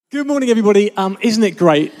Good morning, everybody. Isn't it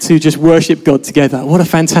great to just worship God together? What a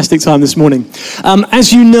fantastic time this morning.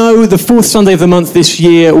 As you know, the fourth Sunday of the month this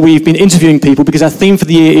year, we've been interviewing people because our theme for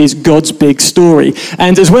the year is God's big story.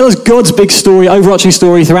 And as well as God's big story, overarching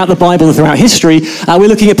story throughout the Bible and throughout history, we're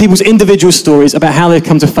looking at people's individual stories about how they've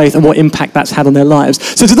come to faith and what impact that's had on their lives.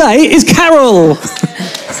 So today is Carol.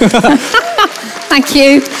 Thank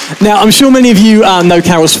you. Now, I'm sure many of you know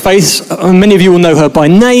Carol's face. Many of you will know her by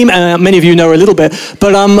name, and many of you know her a little bit.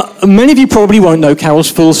 But many of you probably won't know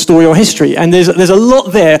Carol's full story or history. And there's a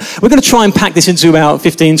lot there. We're going to try and pack this into about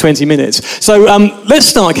 15, 20 minutes. So let's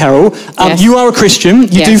start, Carol. Yes. You are a Christian.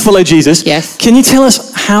 You do follow Jesus. Yes. Can you tell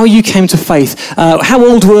us how you came to faith? How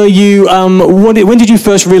old were you? When did you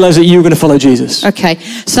first realize that you were going to follow Jesus? Okay.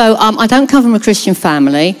 So I don't come from a Christian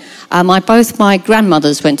family. Both my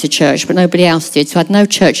grandmothers went to church, but nobody else did, so I had no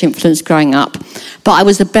church influence growing up. But I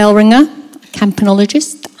was a bell ringer, a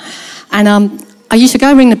campanologist, and I used to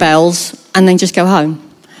go ring the bells and then just go home.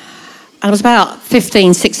 And I was about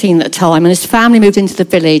 15, 16 at the time, and this family moved into the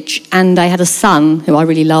village, and they had a son who I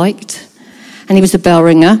really liked, and he was a bell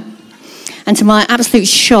ringer. And to my absolute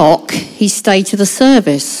shock, he stayed to the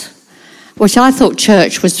service, which I thought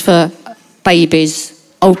church was for babies,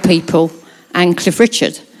 old people, and Cliff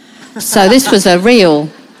Richard. So this was a real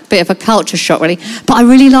bit of a culture shock, really. But I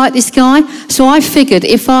really liked this guy. So I figured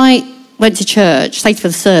if I went to church, stayed for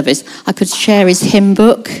the service, I could share his hymn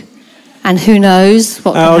book. And who knows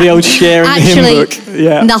what could happen. The old sharing hymn book.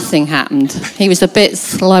 Yeah. Nothing happened. He was a bit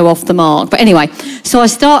slow off the mark. But anyway, so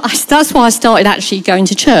that's why I started actually going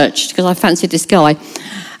to church, because I fancied this guy.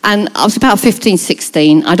 And I was about 15,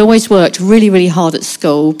 16. I'd always worked really, really hard at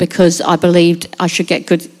school because I believed I should get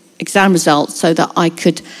good exam results so that I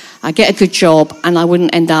could get a good job and I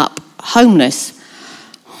wouldn't end up homeless.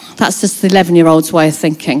 That's just the 11-year-old's way of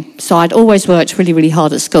thinking. So I'd always worked really, really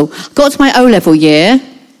hard at school. Got to my O-level year,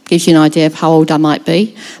 gives you an idea of how old I might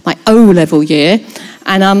be, my O-level year,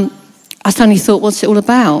 and I suddenly thought, what's it all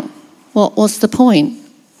about? What's the point?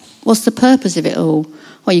 What's the purpose of it all?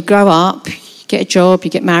 Well, you grow up, you get a job,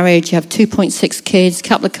 you get married, you have 2.6 kids, a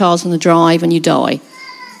couple of cars on the drive, and you die.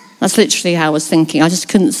 That's literally how I was thinking. I just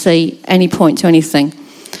couldn't see any point to anything.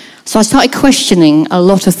 So I started questioning a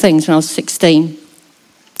lot of things when I was 16.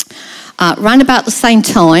 Around about the same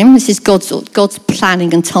time, this is God's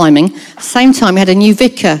planning and timing, same time we had a new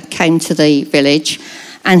vicar came to the village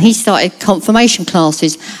and he started confirmation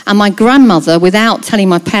classes. And my grandmother, without telling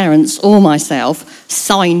my parents or myself,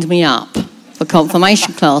 signed me up for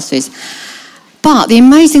confirmation classes. But the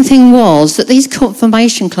amazing thing was that these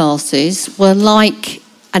confirmation classes were like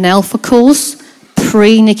an Alpha course,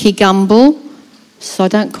 pre-Nicky Gumbel. So I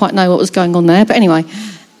don't quite know what was going on there. But anyway,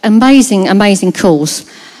 amazing course.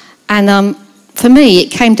 And for me,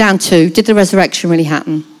 it came down to, did the resurrection really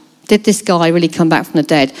happen? Did this guy really come back from the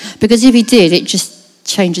dead? Because if he did, it just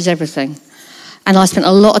changes everything. And I spent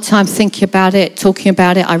a lot of time thinking about it, talking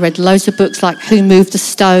about it. I read loads of books like Who Moved the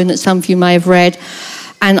Stone that some of you may have read.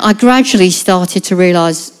 And I gradually started to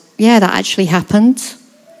realise, yeah, that actually happened.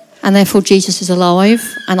 And therefore Jesus is alive.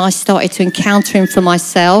 And I started to encounter him for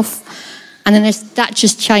myself. And then that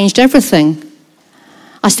just changed everything.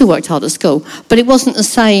 I still worked hard at school, but it wasn't the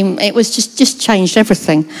same. It was just changed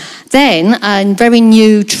everything. Then a very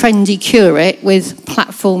new, trendy curate with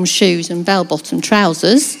platform shoes and bell-bottom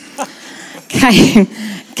trousers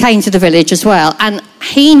came to the village as well. And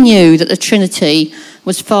he knew that the Trinity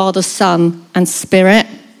was Father, Son, and Spirit.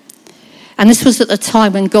 And this was at the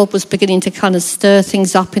time when God was beginning to kind of stir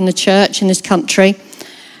things up in the church in this country.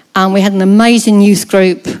 And we had an amazing youth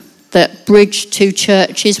group that bridged two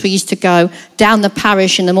churches. We used to go down the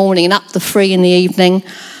parish in the morning and up the Free in the evening,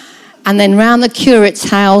 and then round the curate's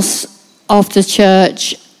house after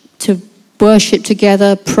church to worship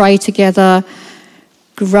together, pray together,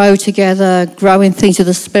 grow together, grow in things of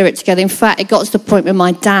the Spirit together. In fact, it got to the point where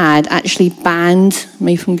my dad actually banned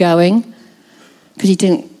me from going because he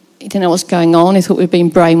didn't know what's going on. He thought we were being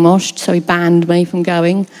brainwashed, so he banned me from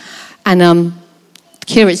going. And the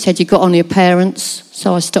curate said, you got on your parents.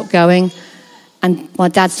 So I stopped going, and my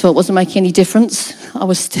dad thought it wasn't making any difference. I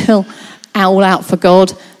was still all out for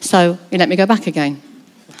God, so he let me go back again.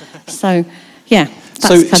 So, yeah,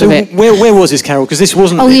 that's kind of it. Where was this, Carol? Because this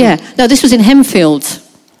wasn't... Oh, yeah. No, this was in Hemfield.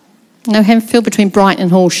 No, Hemfield, between Brighton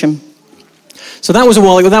and Horsham. So that was a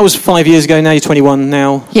while ago. That was 5 years ago. Now you're 21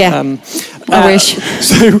 now. Yeah, I wish.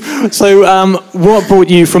 So what brought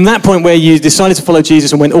you, from that point where you decided to follow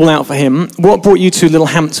Jesus and went all out for him, what brought you to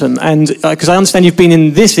Littlehampton? And because I understand you've been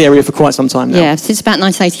in this area for quite some time now. Yeah, since about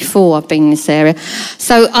 1984 I've been in this area.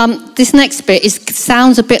 So this next bit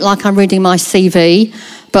sounds a bit like I'm reading my CV,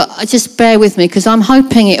 but just bear with me because I'm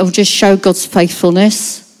hoping it'll just show God's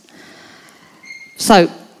faithfulness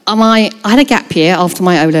So I had a gap year after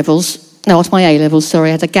my O-levels. No, after my A-levels, sorry.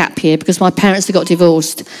 I had a gap year because my parents had got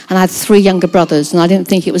divorced and I had 3 younger brothers, and I didn't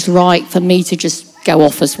think it was right for me to just go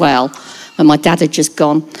off as well when my dad had just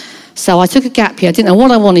gone. So I took a gap year. I didn't know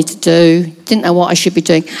what I wanted to do, didn't know what I should be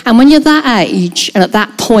doing. And when you're that age and at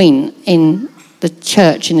that point in the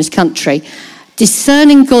church in this country,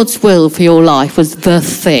 discerning God's will for your life was the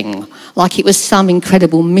thing. Like it was some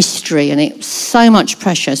incredible mystery, and it was so much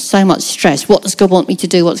pressure, so much stress. What does God want me to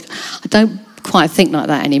do? I don't quite think like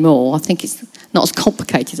that anymore. I think it's not as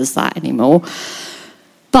complicated as that anymore.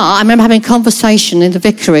 But I remember having a conversation in the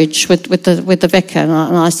vicarage with the vicar, and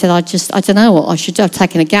I said, I don't know what I should do. I've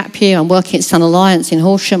taken a gap year. I'm working at Sun Alliance in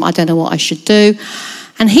Horsham. I don't know what I should do.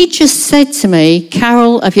 And he just said to me,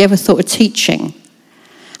 Carol, have you ever thought of teaching?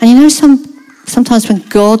 And you know, sometimes when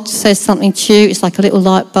God says something to you, it's like a little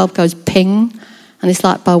light bulb goes ping, and this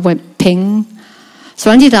light bulb went ping. So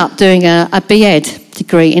I ended up doing a B.Ed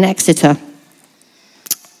degree in Exeter.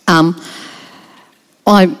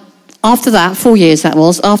 After that, 4 years that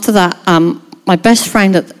was, after that, my best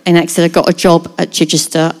friend in Exeter got a job at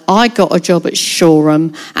Chichester. I got a job at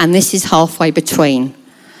Shoreham, and this is halfway between.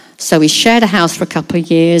 So we shared a house for a couple of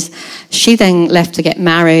years. She then left to get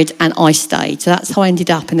married, and I stayed. So that's how I ended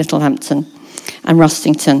up in Littlehampton and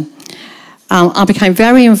Rustington. I became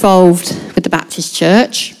very involved with the Baptist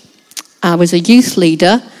Church. I was a youth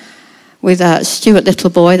leader with Stuart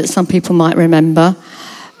Littleboy, that some people might remember.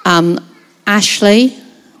 Ashley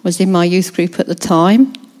was in my youth group at the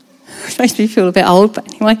time. It makes me feel a bit old,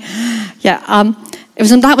 but anyway. Yeah,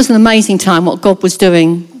 that was an amazing time, what God was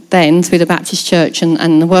doing then through the Baptist Church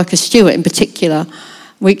and the work of Stuart in particular,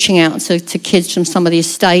 reaching out to kids from some of the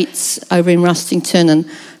estates over in Rustington, and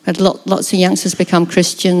we had lots of youngsters become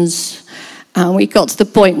Christians. We got to the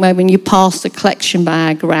point where when you passed the collection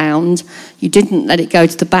bag around, you didn't let it go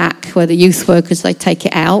to the back where the youth workers, they take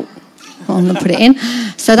it out and put it in.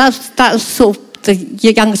 So that was sort of the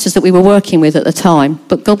youngsters that we were working with at the time.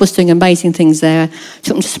 But God was doing amazing things there.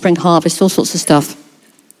 Took them to Spring Harvest, all sorts of stuff.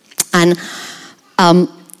 And then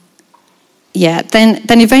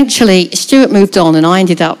eventually Stuart moved on, and I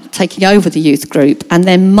ended up taking over the youth group. And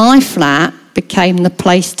then my flat became the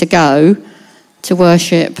place to go to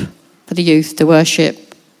worship for the youth, to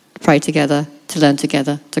worship, pray together, to learn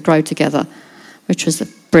together, to grow together, which was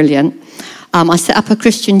brilliant. I set up a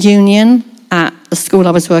Christian union at the school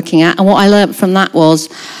I was working at, and what I learned from that was,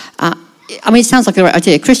 it sounds like a great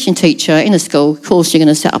idea. A Christian teacher in a school, of course you're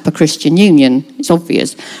going to set up a Christian union, it's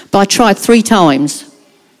obvious. But I tried 3 times,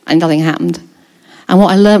 and nothing happened. And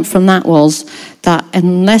what I learnt from that was that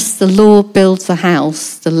unless the Lord builds a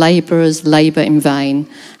house, the labourers labour in vain.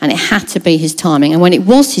 And it had to be his timing. And when it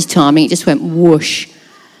was his timing, it just went whoosh.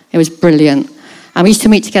 It was brilliant. And we used to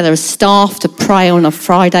meet together as staff to pray on a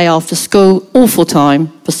Friday after school. Awful time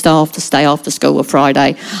for staff to stay after school on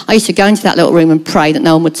Friday. I used to go into that little room and pray that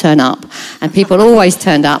no one would turn up. And people always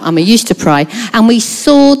turned up, and we used to pray. And we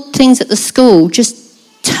saw things at the school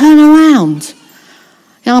just turn around.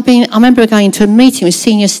 You know, I remember going to a meeting with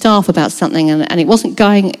senior staff about something, and it wasn't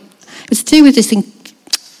going... It was to do with this thing,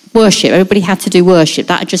 worship. Everybody had to do worship.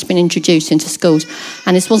 That had just been introduced into schools.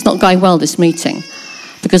 And this was not going well, this meeting,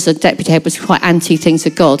 because the deputy head was quite anti things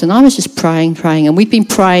of God. And I was just praying. And we'd been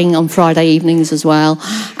praying on Friday evenings as well.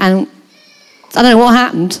 And I don't know what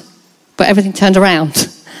happened, but everything turned around.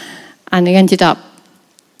 And he ended up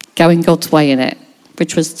going God's way in it,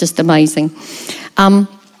 which was just amazing.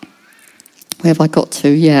 Where have I got to?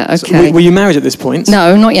 Yeah, okay. So were you married at this point?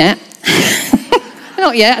 No, not yet.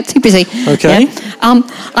 Not yet, too busy. Okay. Yeah.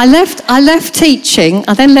 I left teaching.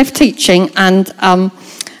 I then left teaching and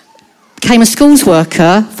became a schools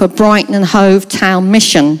worker for Brighton and Hove Town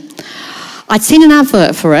Mission. I'd seen an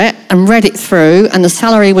advert for it and read it through, and the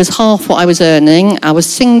salary was half what I was earning. I was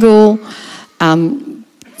single, poor.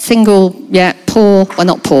 Well,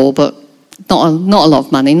 not poor, but not a lot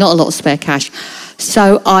of money, not a lot of spare cash.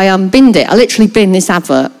 So I binned it. I literally binned this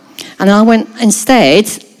advert. And I went instead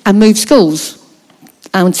and moved schools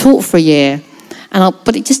and taught for a year.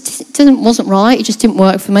 But it just wasn't right. It just didn't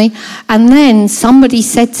work for me. And then somebody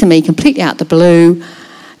said to me, completely out of the blue,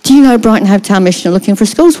 do you know Brighton Hove Town Mission are looking for a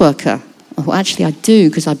schools worker? Well, actually, I do,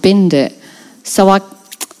 because I binned it. So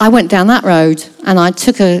I went down that road, and I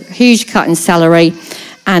took a huge cut in salary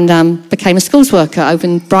and became a schools worker over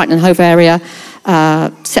in Brighton and Hove area.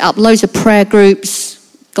 Set up loads of prayer groups,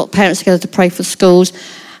 got parents together to pray for schools.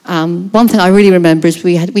 One thing I really remember is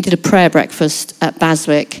we did a prayer breakfast at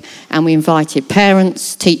Baswick, and we invited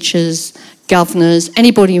parents, teachers, governors,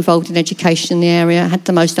 anybody involved in education in the area. Had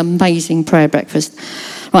the most amazing prayer breakfast.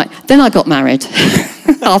 Right, then I got married.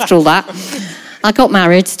 After all that, I got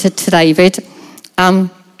married to David, I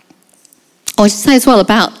would say as well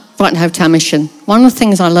about Brighton Hotel Mission. One of the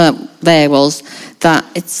things I learnt there was that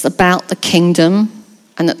it's about the kingdom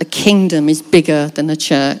and that the kingdom is bigger than the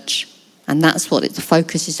church. And that's what the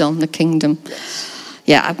focus is on, the kingdom.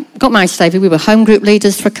 Yeah, I got married to David. We were home group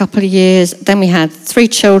leaders for a couple of years. Then we had 3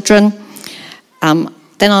 children.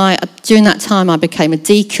 During that time, I became a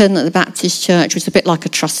deacon at the Baptist Church, which was a bit like a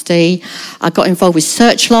trustee. I got involved with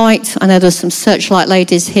Searchlight. I know there's some Searchlight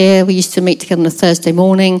ladies here. We used to meet together on a Thursday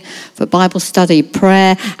morning for Bible study,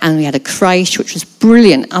 prayer, and we had a creche, which was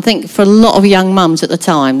brilliant. I think for a lot of young mums at the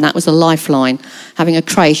time, that was a lifeline, having a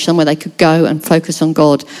creche, somewhere they could go and focus on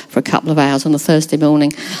God for a couple of hours on a Thursday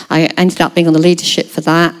morning. I ended up being on the leadership for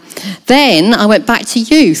that. Then I went back to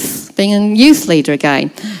youth, being a youth leader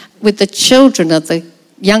again, with the children of the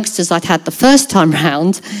youngsters I'd had the first time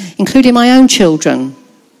round, including my own children.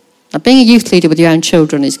 Now, being a youth leader with your own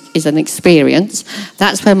children is an experience.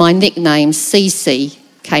 That's where my nickname, Cece,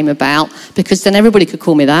 came about, because then everybody could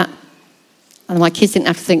call me that. And my kids didn't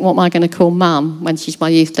have to think, what am I going to call Mum when she's my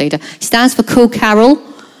youth leader? It stands for Cool Carol.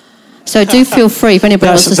 So do feel free if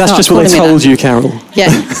anybody else to start That's just what they told you, Carol.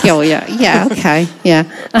 Yeah, yeah, okay, yeah.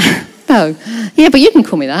 No, yeah, but you can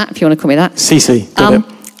call me that if you want to call me that. Cece,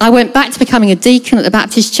 I went back to becoming a deacon at the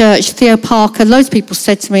Baptist Church. Theo Parker, loads of people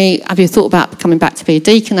said to me, have you thought about coming back to be a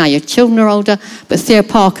deacon? Now your children are older. But Theo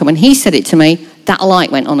Parker, when he said it to me, that light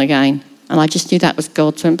went on again. And I just knew that was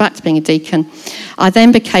God. So I went back to being a deacon. I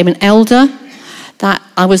then became an elder. That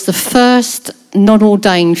I was the first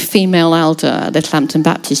non-ordained female elder at the Clampton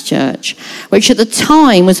Baptist Church, which at the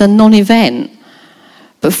time was a non-event.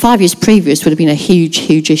 But 5 years previous would have been a huge,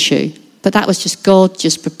 huge issue. But that was just God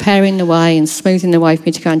just preparing the way and smoothing the way for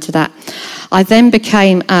me to go into that. I then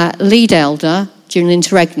became a lead elder during an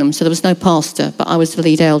interregnum, so there was no pastor, but I was the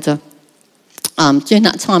lead elder. During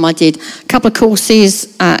that time, I did a couple of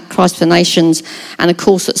courses at Christ for the Nations and a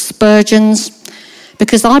course at Spurgeon's,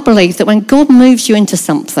 because I believe that when God moves you into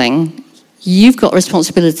something, you've got a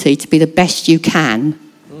responsibility to be the best you can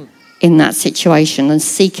in that situation and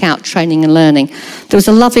seek out training and learning. There was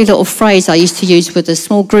a lovely little phrase I used to use with the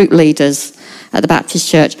small group leaders at the Baptist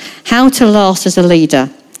Church: how to last as a leader,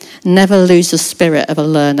 never lose the spirit of a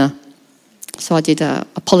learner. So I did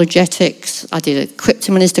apologetics, I did a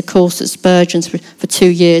Crypto Minister course at Spurgeon's for 2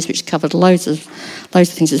 years, which covered loads of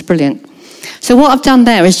things. It's brilliant. So what I've done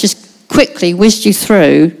there is just quickly whizzed you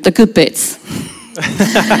through the good bits.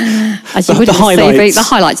 As you would in the CV, the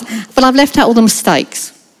highlights. But I've left out all the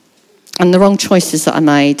mistakes and the wrong choices that I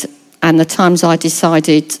made, and the times I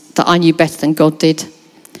decided that I knew better than God did.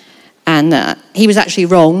 And he was actually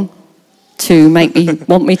wrong to make me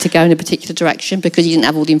want me to go in a particular direction, because he didn't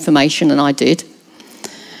have all the information and I did.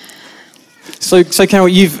 So Carol,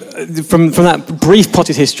 you've from that brief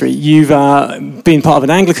potted history, you've been part of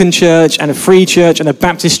an Anglican church and a Free Church and a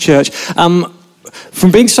Baptist church.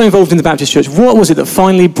 From being so involved in the Baptist church, what was it that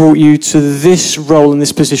finally brought you to this role and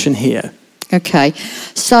this position here? Okay,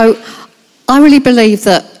 so I really believe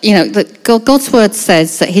that, that God's word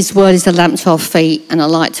says that his word is a lamp to our feet and a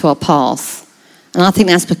light to our path. And I think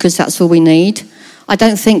that's because that's all we need. I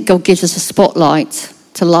don't think God gives us a spotlight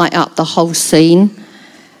to light up the whole scene,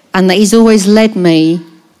 and that he's always led me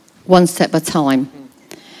one step at a time.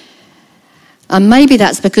 And maybe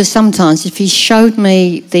that's because sometimes if he showed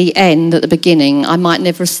me the end at the beginning, I might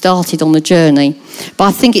never have started on the journey. But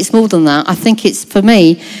I think it's more than that. I think it's, for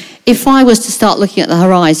me, if I was to start looking at the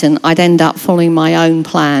horizon, I'd end up following my own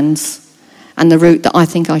plans and the route that I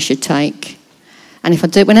think I should take. And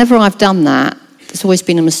whenever I've done that, it's always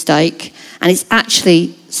been a mistake. And it's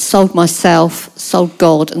actually sold myself, sold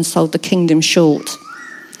God, and sold the kingdom short.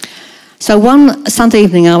 So one Sunday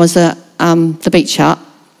evening, I was at the Beach Hut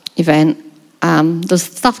event. There's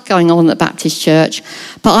stuff going on at the Baptist church,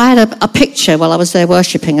 but I had a picture while I was there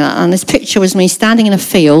worshipping, and this picture was me standing in a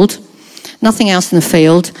field, nothing else in the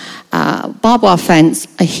field, barbed wire fence,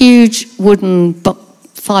 a huge wooden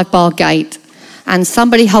 5-bar gate, and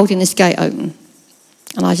somebody holding this gate open.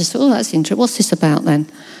 And I just thought, that's interesting. What's this about then?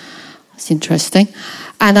 That's interesting.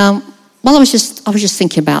 And while I was just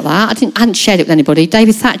thinking about that, I hadn't shared it with anybody.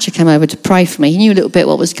 David Thatcher came over to pray for me. He knew a little bit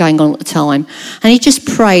what was going on at the time. And he just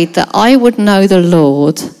prayed that I would know the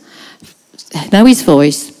Lord, know his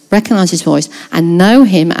voice, recognise his voice, and know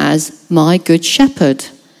him as my good shepherd.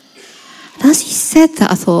 And as he said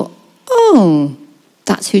that, I thought, oh,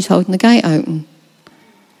 that's who's holding the gate open.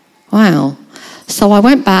 Wow. So I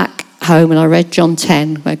went back home and I read John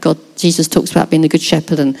 10, where Jesus talks about being the good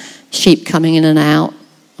shepherd and sheep coming in and out,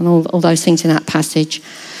 and all those things in that passage.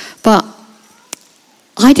 But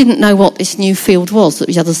I didn't know what this new field was that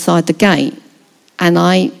was the other side of the gate. And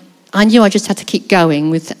I I knew I just had to keep going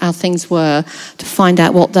with how things were to find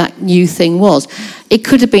out what that new thing was. It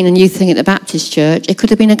could have been a new thing at the Baptist church. It could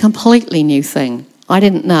have been a completely new thing. I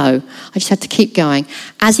didn't know. I just had to keep going.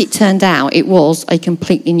 As it turned out, it was a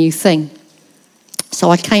completely new thing. So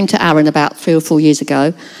I came to Arran about 3 or 4 years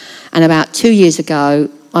ago, and about 2 years ago,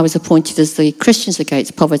 I was appointed as the Christians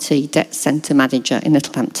Against Poverty Debt Centre Manager in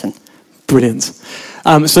Littlehampton. Brilliant.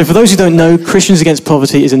 So for those who don't know, Christians Against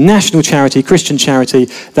Poverty is a national charity, Christian charity,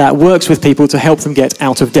 that works with people to help them get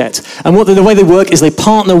out of debt. And the way they work is they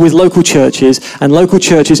partner with local churches, and local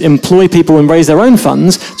churches employ people and raise their own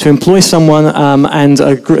funds to employ someone and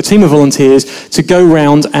a team of volunteers to go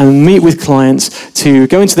round and meet with clients, to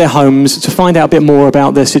go into their homes, to find out a bit more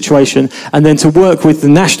about their situation, and then to work with the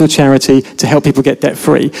national charity to help people get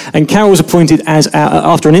debt-free. And Carol was appointed as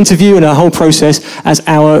after an interview and a whole process as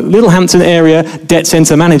our Littlehampton area debt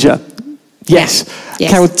centre manager. Yes.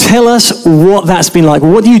 Carol, tell us what that's been like.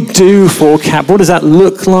 What do you do for CAP? What does that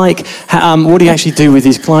look like? What do you actually do with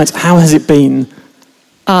these clients? How has it been?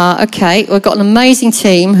 Okay, we've got an amazing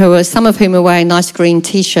team, some of whom are wearing nice green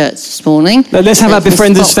T-shirts this morning. Let's have our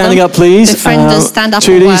befrienders standing up, please. Befrienders, stand up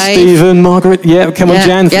Judy, and wave. Stephen, Margaret. Yeah, come on,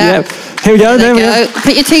 Jan. Yeah. Here we go. There we go.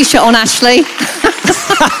 Put your T-shirt on, Ashley.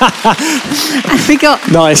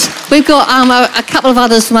 We've got a couple of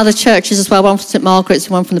others from other churches as well. One from St Margaret's,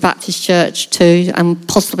 one from the Baptist Church too, and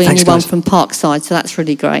possibly only one from Parkside. So that's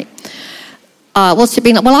really great. What's it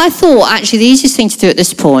been like? Well, I thought actually the easiest thing to do at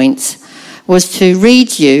this point was to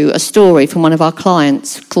read you a story from one of our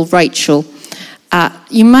clients called Rachel.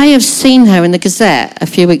 You may have seen her in the Gazette a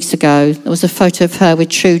few weeks ago. There was a photo of her with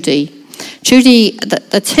Trudy. Trudy,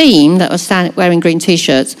 the team that was wearing green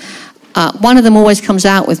T-shirts, one of them always comes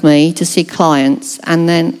out with me to see clients, and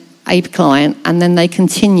then a client, and then they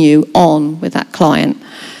continue on with that client,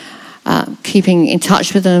 keeping in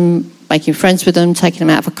touch with them, making friends with them, taking them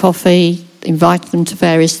out for coffee, inviting them to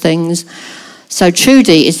various things. So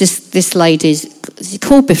Trudy is this lady's, it's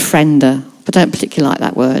called befriender, but I don't particularly like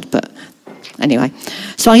that word, but anyway.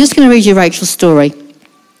 So I'm just going to read you Rachel's story.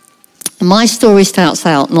 My story starts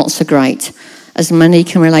out not so great, as many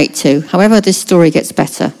can relate to. However, this story gets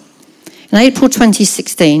better. In April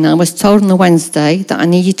 2016, I was told on the Wednesday that I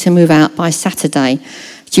needed to move out by Saturday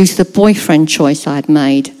due to the boyfriend choice I had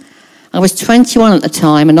made. I was 21 at the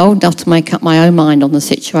time and old enough to make up my own mind on the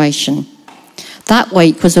situation. That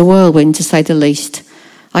week was a whirlwind, to say the least.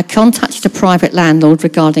 I contacted a private landlord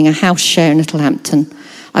regarding a house share in Littlehampton.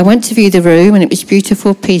 I went to view the room and it was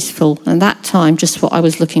beautiful, peaceful, and at that time just what I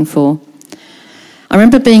was looking for. I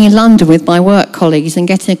remember being in London with my work colleagues and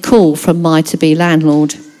getting a call from my to-be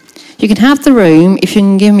landlord. You can have the room if you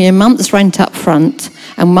can give me a month's rent up front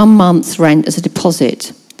and 1 month's rent as a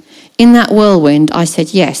deposit. In that whirlwind, I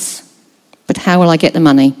said yes, but how will I get the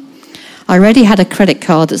money? I already had a credit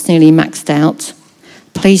card that's nearly maxed out.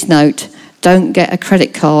 Please note, don't get a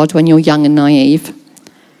credit card when you're young and naive.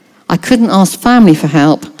 I couldn't ask family for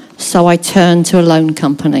help, so I turned to a loan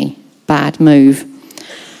company. Bad move.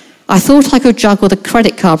 I thought I could juggle the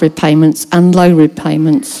credit card repayments and loan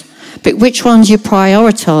repayments, but which ones you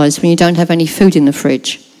prioritise when you don't have any food in the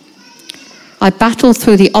fridge? I battled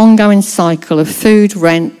through the ongoing cycle of food,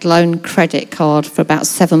 rent, loan, credit card for about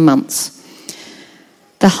 7 months.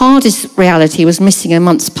 The hardest reality was missing a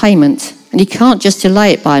month's payment, and you can't just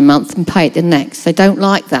delay it by a month and pay it the next. They don't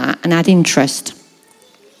like that and add interest.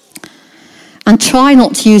 And try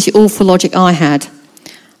not to use the awful logic I had.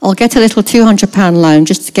 I'll get a little £200 loan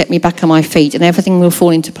just to get me back on my feet and everything will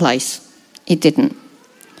fall into place. It didn't.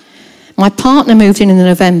 My partner moved in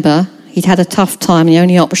November. He'd had a tough time and the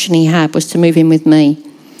only option he had was to move in with me.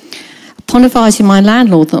 Upon advising my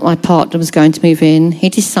landlord that my partner was going to move in, he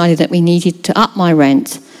decided that we needed to up my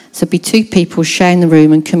rent, so it'd be 2 people sharing the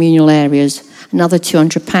room and communal areas, another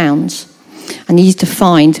 £200. I needed to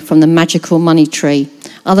find from the magical money tree,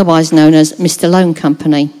 otherwise known as Mr. Loan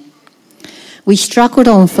Company. We struggled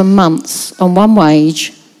on for months on one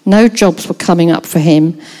wage, no jobs were coming up for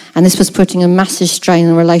him, and this was putting a massive strain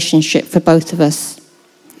on the relationship for both of us.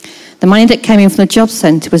 The money that came in from the job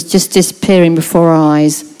centre was just disappearing before our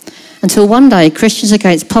eyes, until one day Christians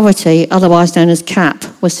Against Poverty, otherwise known as CAP,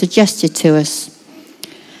 was suggested to us.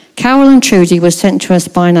 Carol and Trudy were sent to us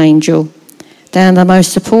by an angel. They are the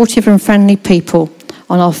most supportive and friendly people.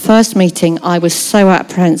 On our first meeting, I was so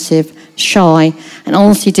apprehensive, shy, and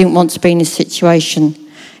honestly didn't want to be in this situation.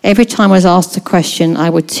 Every time I was asked a question, I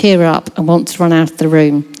would tear up and want to run out of the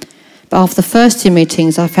room. But after the first 2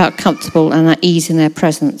 meetings, I felt comfortable and at ease in their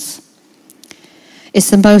presence. It's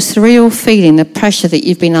the most surreal feeling, the pressure that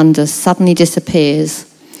you've been under suddenly disappears,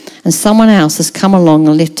 and someone else has come along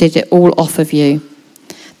and lifted it all off of you.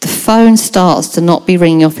 The phone starts to not be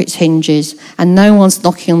ringing off its hinges and no one's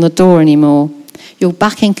knocking on the door anymore. You're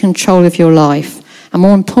back in control of your life. And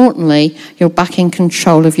more importantly, you're back in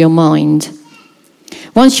control of your mind.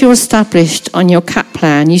 Once you're established on your CAP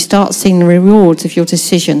plan, you start seeing the rewards of your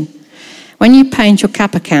decision. When you pay into your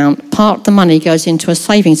CAP account, part of the money goes into a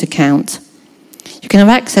savings account. You can have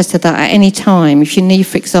access to that at any time if you need,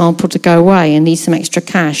 for example, to go away and need some extra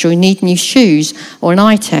cash, or you need new shoes or an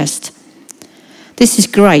eye test. This is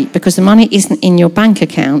great because the money isn't in your bank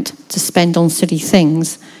account to spend on silly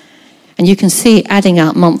things. And you can see it adding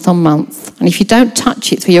up month on month. And if you don't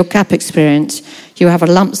touch it through your CAP experience, you have a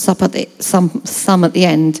lump sum at the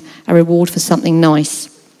end, a reward for something nice.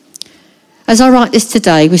 As I write this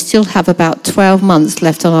today, we still have about 12 months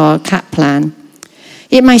left on our CAP plan.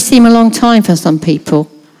 It may seem a long time for some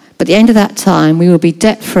people, but at the end of that time, we will be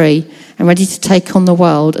debt-free and ready to take on the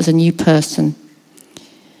world as a new person.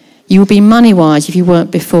 You will be money-wise if you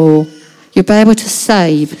weren't before. You'll be able to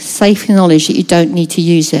save, safe in knowledge that you don't need to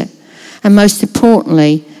use it. And most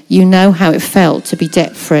importantly, you know how it felt to be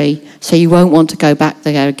debt-free, so you won't want to go back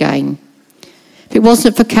there again. If it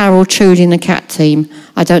wasn't for Carol, Trudy and the CAP team,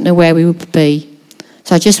 I don't know where we would be.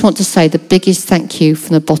 So I just want to say the biggest thank you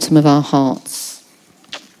from the bottom of our hearts.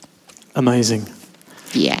 Amazing.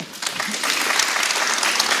 Yeah.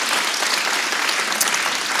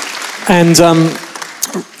 And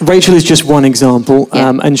Rachel is just one example,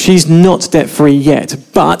 and she's not debt-free yet.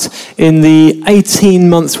 But in the 18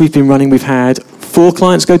 months we've been running, we've had 4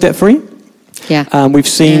 clients go debt-free. Yeah. We've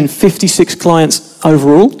seen 56 clients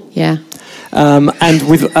overall. Yeah. And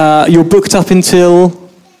you're booked up until...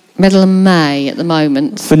 middle of May at the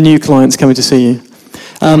moment. For new clients coming to see you.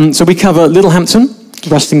 So we cover Littlehampton,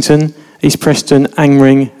 Rustington, East Preston,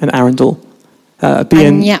 Angmering and Arundel. And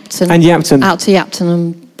Yapton. And Yapton. Out to Yapton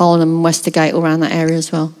and Bolenham, Westergate, all around that area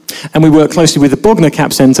as well. And we work closely with the Bognor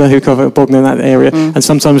CAP Centre, who cover Bognor in that area, and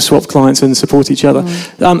sometimes swap clients and support each other.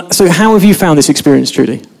 So how have you found this experience,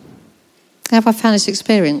 Trudy? How have I found this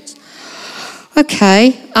experience?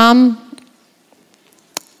 Okay. I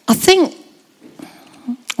think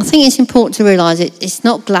it's important to realise it's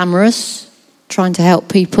not glamorous trying to help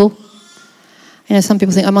people. You know, some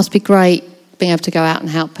people think, I must be great being able to go out and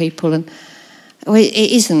help people. And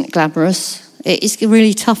it isn't glamorous. It's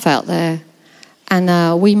really tough out there.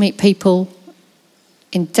 And we meet people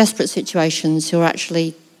in desperate situations who are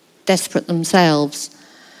actually desperate themselves.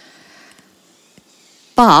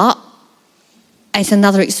 But it's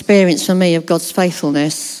another experience for me of God's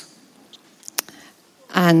faithfulness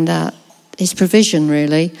and his provision,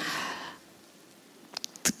 really.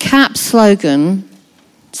 The CAP slogan,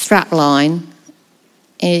 strapline,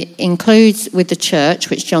 it includes with the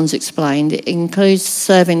church, which John's explained, it includes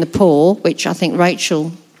serving the poor, which I think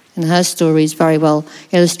Rachel in her story is very well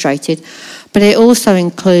illustrated, but it also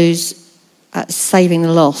includes saving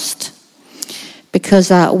the lost,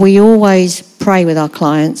 because we always pray with our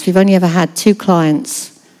clients. We've only ever had 2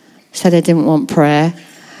 clients say they didn't want prayer.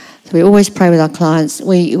 So we always pray with our clients.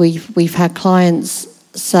 We've had clients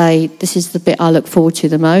say, this is the bit I look forward to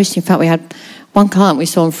the most. In fact, we had one client we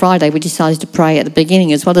saw on Friday, we decided to pray at the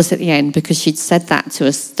beginning as well as at the end because she'd said that to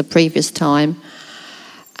us the previous time.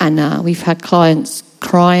 And we've had clients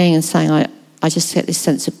crying and saying, I just get this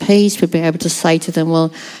sense of peace. We've been able to say to them,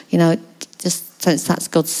 well, you know, just sense that's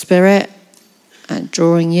God's Spirit and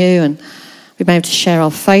drawing you. And we've been able to share our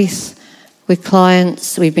faith with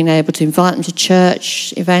clients. We've been able to invite them to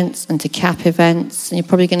church events and to CAP events. And you're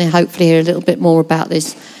probably going to hopefully hear a little bit more about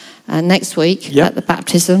this next week at the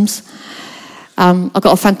baptisms. I've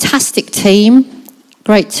got a fantastic team,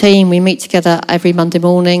 great team. We meet together every Monday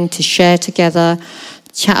morning to share together,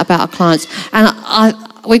 chat about our clients. And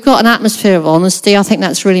we've got an atmosphere of honesty. I think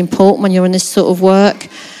that's really important when you're in this sort of work,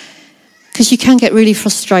 because you can get really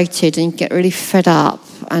frustrated and get really fed up.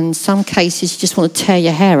 And in some cases, you just want to tear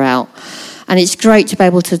your hair out. And it's great to be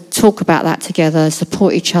able to talk about that together,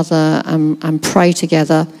 support each other and pray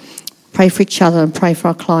together, pray for each other and pray for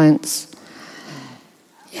our clients.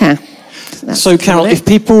 Yeah. So, Carol, if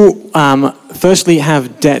people firstly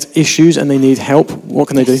have debt issues and they need help, what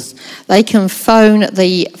can they do? They can phone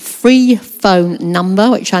the free phone number,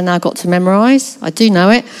 which I now got to memorise. I do know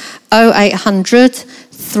it. 0800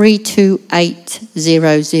 328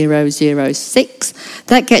 0006.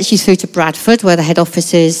 That gets you through to Bradford, where the head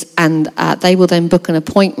office is, and they will then book an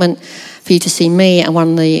appointment for you to see me and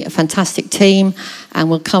one of the fantastic team, and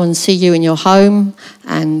we'll come and see you in your home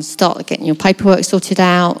and start getting your paperwork sorted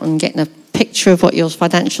out and getting a picture of what your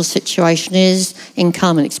financial situation is,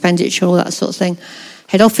 income and expenditure, all that sort of thing.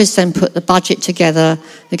 Head office then put the budget together,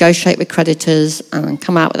 negotiate with creditors, and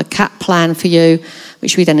come out with a CAP plan for you,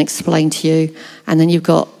 which we then explain to you. And then you've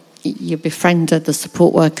got your befriender, the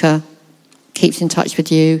support worker, keeps in touch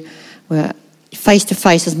with you. We're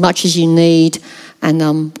face-to-face as much as you need, and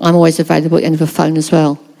I'm always available at the end of a phone as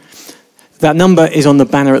well. That number is on the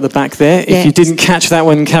banner at the back there. If you didn't catch that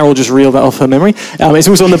when Carol just reeled that off her memory. It's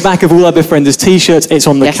also on the back of all our Befrienders t-shirts. It's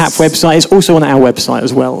on the CAP website. It's also on our website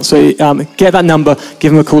as well. So get that number,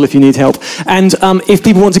 give them a call if you need help. And if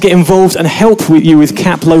people want to get involved and help with you with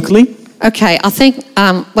CAP locally? Okay, I think,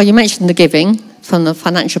 well, you mentioned the giving from the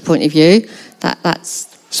financial point of view.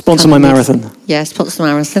 That's... Sponsor my marathon. Yeah, sponsor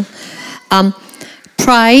my marathon.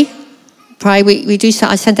 Pray. We do.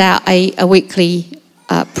 I send out a weekly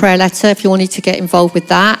prayer letter. If you wanted to get involved with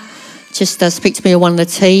that, just speak to me or one of the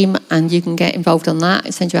team, and you can get involved on that. I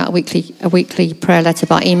send you out a weekly prayer letter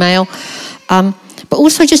by email. But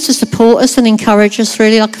also just to support us and encourage us.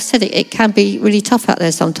 Really, like I said, it can be really tough out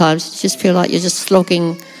there sometimes. You just feel like you're just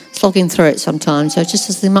slogging through it sometimes. So just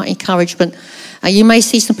as much encouragement. You may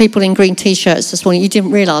see some people in green t-shirts this morning you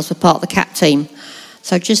didn't realise were part of the CAP team.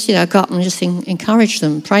 So just, go up and just encourage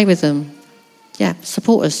them, pray with them. Yeah,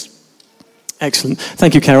 support us. Excellent.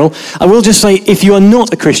 Thank you, Carol. I will just say, if you are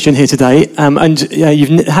not a Christian here today and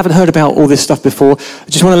you haven't heard about all this stuff before, I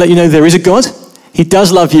just want to let you know there is a God. He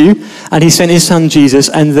does love you, and he sent his son Jesus,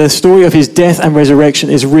 and the story of his death and resurrection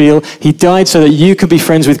is real. He died so that you could be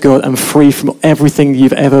friends with God and free from everything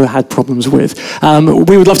you've ever had problems with.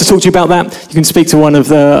 We would love to talk to you about that. You can speak to one of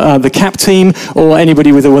the CAP team, or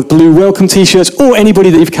anybody with a blue welcome t-shirts, or anybody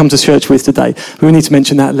that you've come to church with today. We need to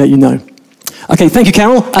mention that and let you know. Okay, thank you,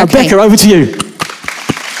 Carol. Becca, over to you.